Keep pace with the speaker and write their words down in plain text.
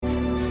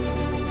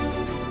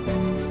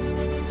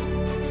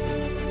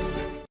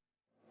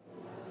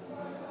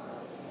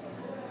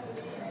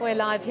We're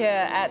live here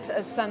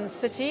at Sun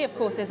City. Of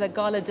course, there's a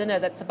gala dinner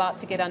that's about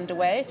to get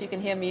underway. If you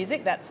can hear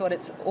music, that's what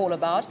it's all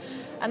about.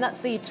 And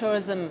that's the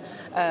tourism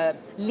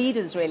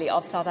leaders, really,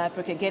 of South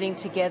Africa getting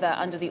together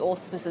under the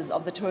auspices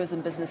of the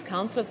Tourism Business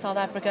Council of South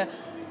Africa,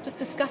 just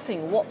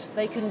discussing what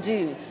they can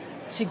do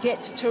to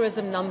get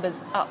tourism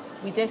numbers up.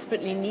 We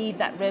desperately need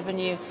that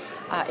revenue.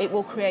 It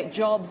will create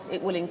jobs.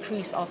 It will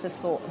increase our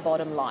fiscal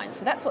bottom line.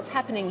 So that's what's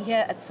happening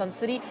here at Sun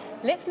City.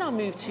 Let's now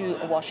move to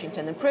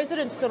Washington. And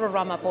President Cyril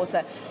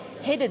Ramaphosa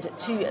headed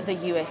to the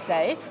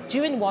USA,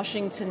 due in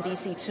Washington,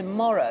 D.C.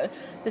 tomorrow.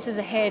 This is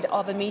ahead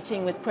of a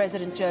meeting with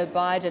President Joe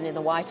Biden in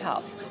the White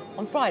House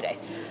on Friday.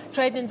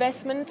 Trade and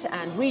investment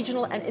and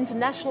regional and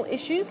international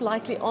issues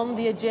likely on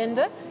the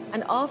agenda.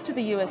 And after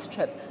the US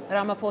trip,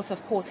 Ramaphosa,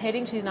 of course,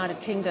 heading to the United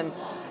Kingdom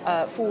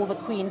for the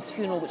Queen's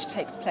funeral, which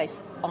takes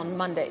place on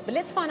Monday. But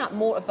let's find out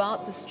more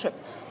about this trip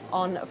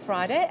on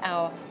Friday.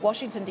 Our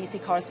Washington, D.C.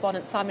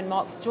 correspondent, Simon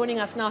Marks, joining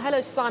us now. Hello,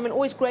 Simon.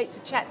 Always great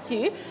to chat to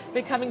you.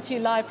 We're coming to you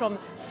live from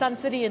Sun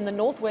City in the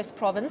Northwest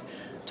Province.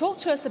 Talk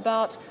to us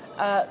about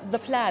the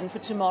plan for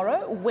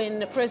tomorrow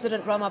when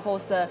President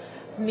Ramaphosa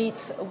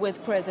meets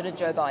with President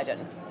Joe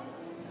Biden.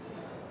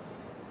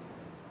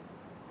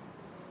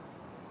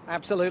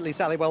 Absolutely,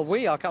 Sally. Well,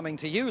 we are coming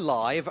to you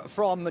live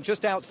from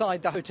just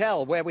outside the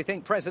hotel where we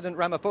think President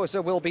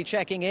Ramaphosa will be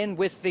checking in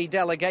with the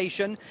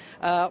delegation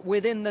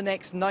within the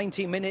next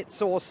 90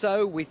 minutes or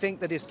so. We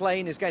think that his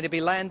plane is going to be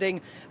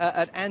landing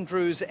at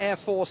Andrews Air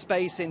Force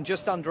Base in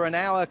just under an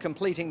hour,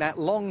 completing that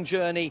long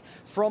journey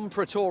from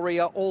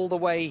Pretoria all the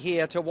way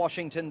here to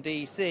Washington,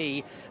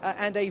 D.C.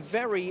 And a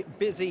very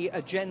busy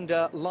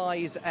agenda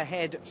lies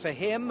ahead for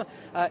him,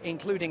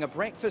 including a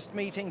breakfast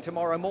meeting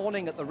tomorrow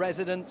morning at the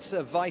residence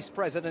of Vice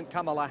President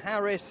Kamala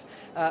Harris.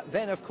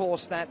 Then, of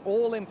course, that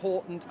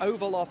all-important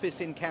Oval Office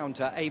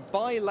encounter, a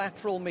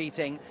bilateral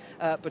meeting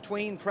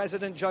between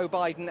President Joe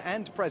Biden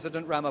and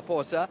President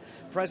Ramaphosa.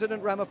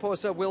 President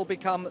Ramaphosa will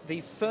become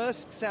the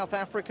first South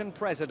African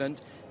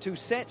president to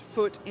set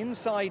foot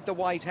inside the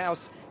White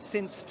House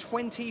since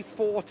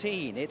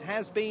 2014. It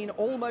has been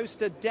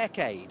almost a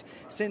decade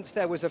since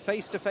there was a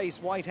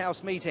face-to-face White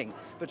House meeting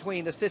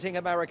between a sitting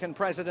American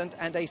president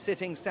and a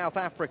sitting South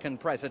African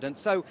president.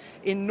 So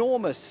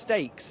enormous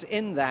stakes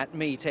in that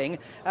meeting,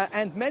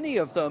 and many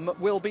of them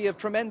will be of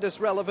tremendous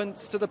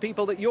relevance to the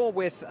people that you're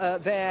with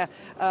there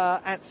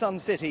at Sun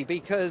City,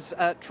 because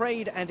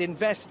trade and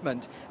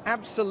investment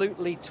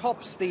absolutely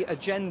tops the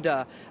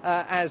agenda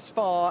as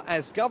far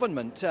as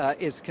government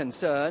is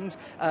concerned.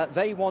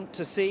 They want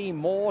to see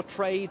more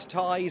trade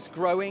ties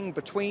growing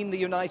between the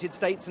United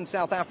States and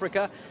South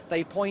Africa.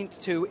 They point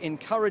to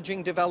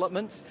encouraging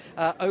developments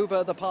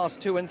over the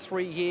past 2 and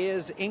 3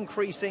 years,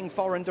 increasing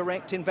foreign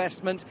direct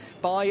investment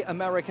by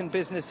American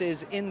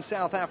businesses in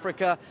South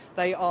Africa.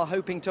 They are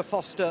hoping to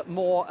foster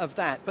more of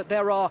that. But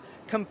there are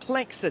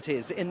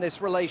complexities in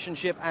this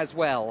relationship as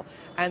well,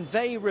 and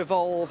they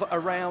revolve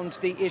around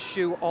the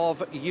issue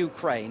of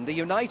Ukraine. The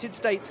United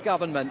States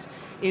government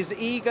is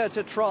eager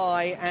to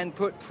try and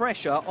put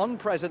pressure on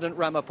President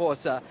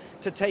Ramaphosa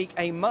to take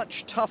a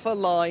much tougher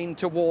line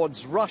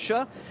towards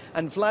Russia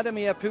and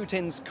Vladimir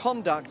Putin's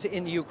conduct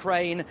in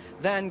Ukraine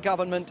than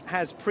government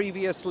has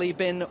previously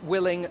been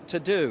willing to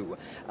do.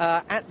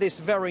 At this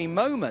very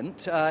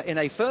moment, in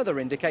a further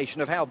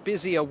indication of how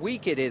busy a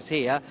week it is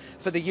here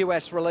for the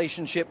US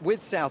relationship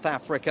with South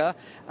Africa,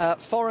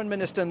 Foreign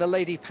Minister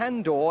Naledi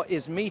Pandor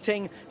is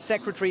meeting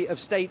Secretary of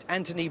State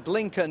Antony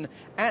Blinken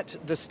at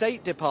the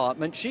State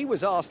Department. She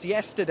was asked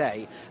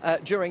yesterday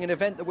during an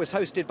event that was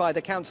hosted by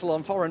the Council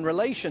on Foreign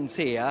Relations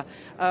here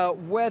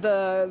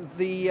whether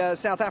the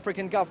South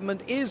African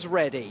government is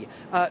ready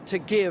to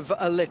give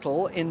a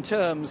little in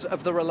terms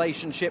of the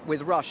relationship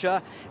with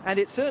Russia, and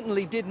it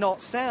certainly did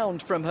not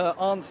sound from her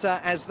answer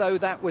as though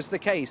that was the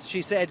case.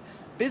 She said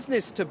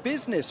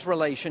business-to-business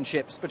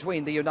relationships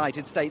between the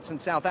United States and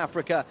South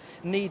Africa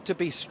need to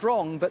be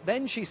strong, but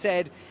then she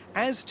said,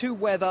 as to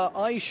whether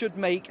I should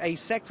make a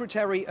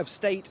Secretary of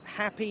State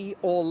happy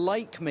or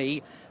like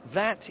me,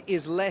 that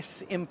is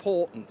less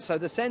important. So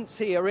the sense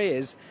here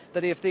is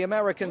that if the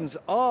Americans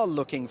are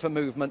looking for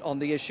movement on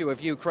the issue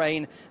of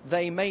Ukraine,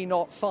 they may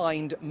not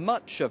find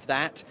much of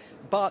that.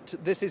 But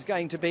this is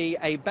going to be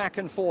a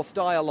back-and-forth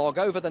dialogue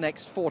over the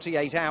next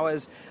 48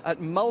 hours at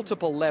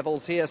multiple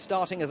levels here,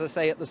 starting, as I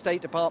say, at the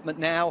State Department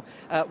now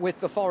with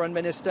the Foreign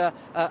Minister,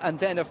 and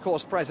then, of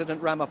course,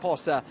 President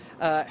Ramaphosa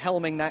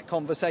helming that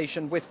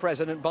conversation with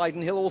President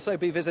Biden. He'll also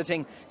be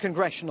visiting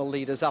congressional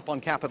leaders up on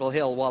Capitol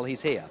Hill while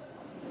he's here.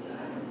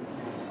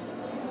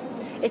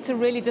 It's a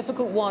really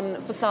difficult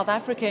one for South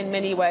Africa in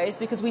many ways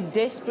because we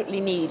desperately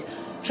need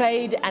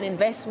trade and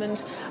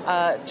investment.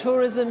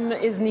 Tourism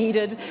is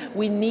needed.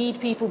 We need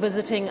people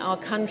visiting our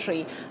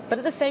country. But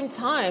at the same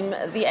time,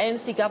 the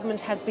ANC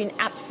government has been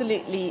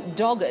absolutely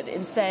dogged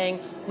in saying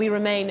we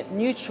remain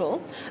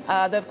neutral.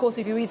 Though, of course,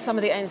 if you read some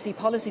of the ANC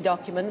policy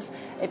documents,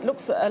 it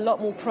looks a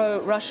lot more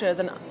pro-Russia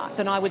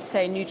than I would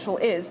say neutral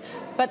is.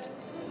 But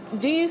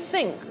do you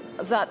think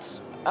that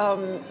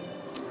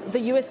the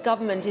US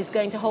government is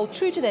going to hold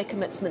true to their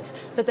commitments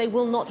that they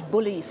will not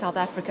bully South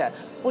Africa?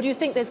 Or do you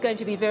think there's going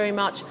to be very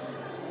much,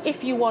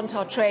 if you want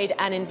our trade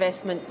and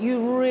investment,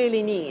 you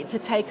really need to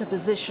take a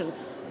position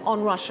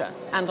on Russia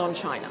and on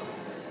China?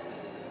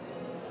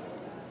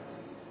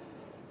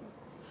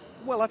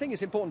 Well, I think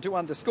it's important to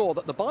underscore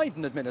that the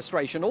Biden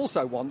administration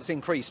also wants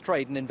increased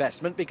trade and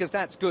investment, because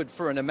that's good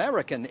for an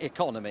American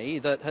economy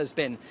that has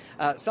been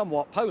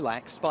somewhat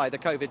poleaxed by the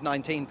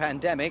COVID-19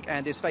 pandemic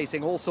and is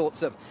facing all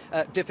sorts of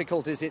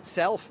difficulties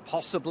itself,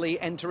 possibly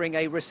entering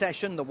a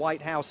recession. The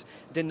White House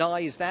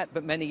denies that,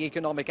 but many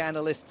economic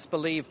analysts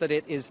believe that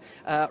it is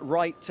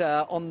right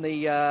on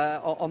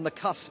the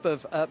cusp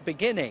of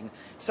beginning.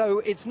 So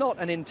it's not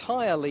an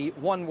entirely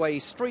one-way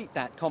street,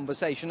 that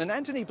conversation. And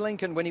Antony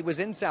Blinken, when he was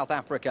in South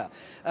Africa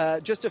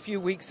just a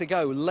few weeks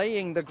ago,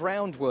 laying the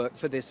groundwork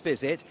for this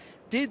visit,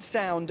 did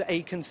sound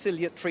a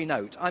conciliatory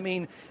note. I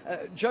mean,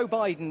 Joe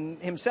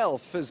Biden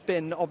himself has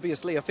been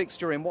obviously a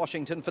fixture in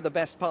Washington for the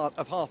best part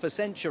of half a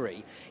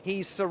century.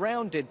 He's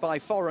surrounded by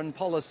foreign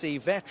policy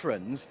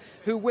veterans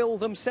who will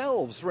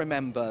themselves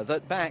remember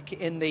that back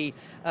in the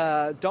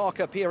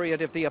darker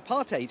period of the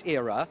apartheid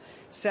era,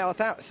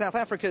 South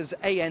Africa's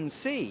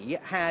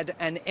ANC had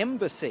an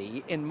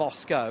embassy in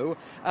Moscow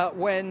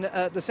when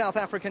the South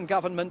African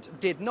government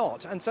did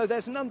not. And so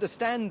there's an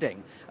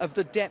understanding of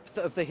the depth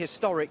of the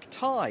historic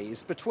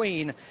ties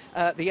between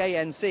the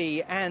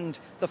ANC and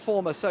the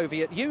former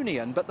Soviet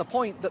Union. But the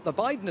point that the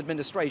Biden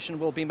administration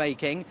will be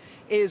making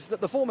is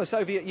that the former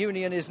Soviet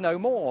Union is no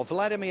more.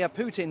 Vladimir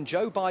Putin,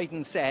 Joe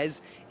Biden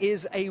says,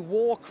 is a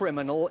war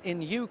criminal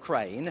in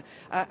Ukraine.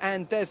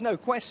 And there's no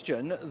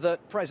question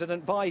that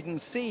President Biden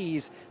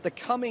sees the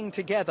coming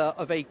together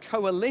of a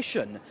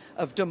coalition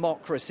of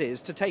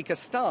democracies to take a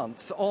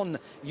stance on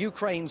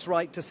Ukraine's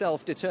right to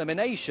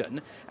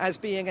self-determination as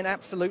being an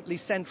absolutely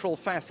central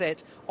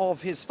facet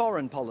of his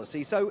foreign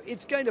policy. So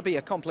it's going to be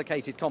a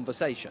complicated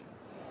conversation.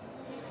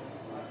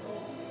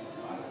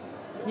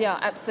 Yeah,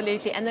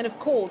 absolutely. And then, of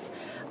course,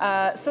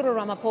 Cyril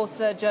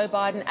Ramaphosa, Joe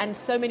Biden, and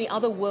so many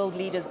other world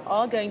leaders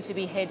are going to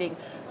be heading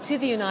to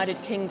the United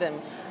Kingdom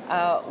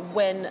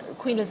when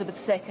Queen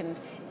Elizabeth II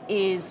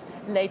is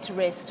laid to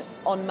rest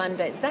on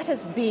Monday. That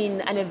has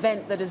been an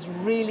event that has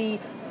really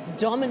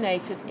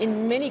dominated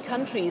in many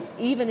countries,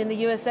 even in the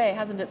USA,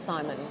 hasn't it,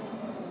 Simon?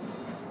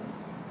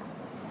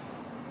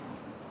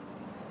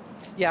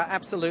 Yeah,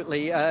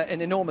 absolutely.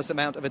 An enormous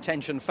amount of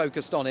attention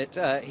focused on it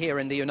here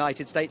in the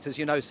United States. As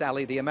you know,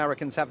 Sally, the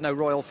Americans have no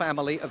royal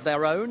family of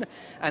their own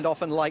and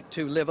often like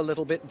to live a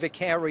little bit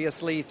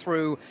vicariously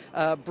through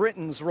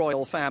Britain's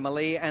royal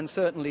family. And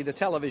certainly the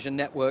television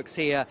networks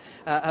here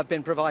have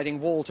been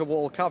providing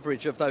wall-to-wall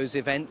coverage of those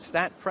events.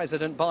 That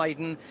President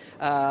Biden,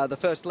 the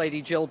First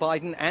Lady Jill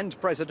Biden, and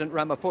President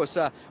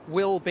Ramaphosa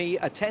will be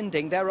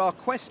attending. There are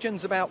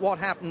questions about what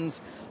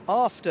happens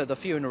after the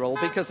funeral,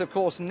 because, of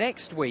course,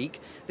 next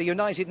week the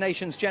United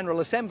Nations General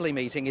Assembly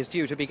meeting is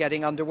due to be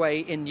getting underway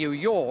in New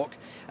York.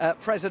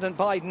 President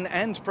Biden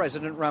and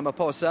President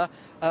Ramaphosa,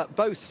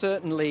 both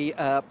certainly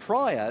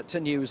prior to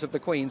news of the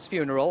Queen's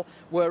funeral,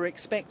 were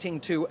expecting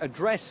to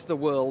address the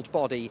world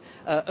body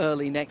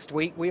early next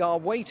week. We are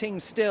waiting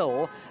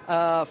still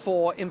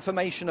for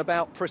information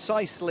about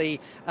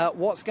precisely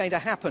what's going to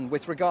happen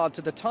with regard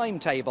to the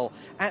timetable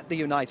at the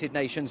United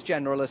Nations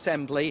General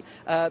Assembly.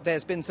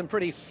 There's been some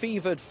pretty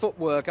fevered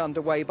footwork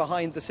underway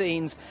behind the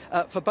scenes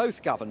for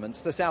both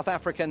governments, the South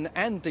African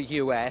and the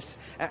US,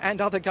 and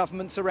other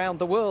governments around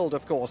the world,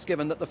 of course,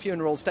 given that the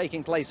funeral's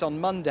taking place on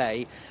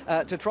Monday,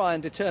 to try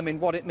and determine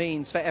what it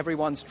means for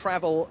everyone's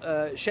travel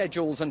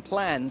schedules and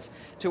plans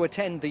to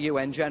attend the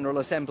UN General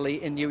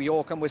Assembly in New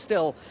York. And we're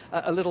still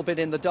a little bit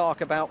in the dark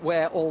about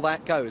where all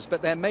that goes.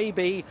 But there may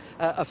be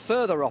a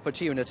further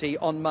opportunity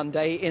on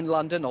Monday in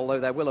London, although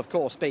there will, of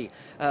course, be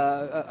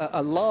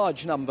a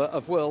large number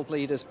of world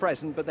leaders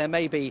present. But there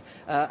may be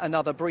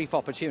another brief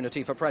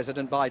opportunity for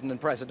President Biden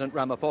and President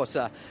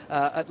Ramaphosa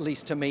at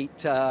least to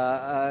meet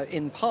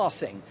in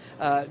passing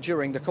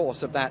during the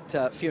course of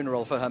that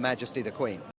funeral for Her Majesty the Queen.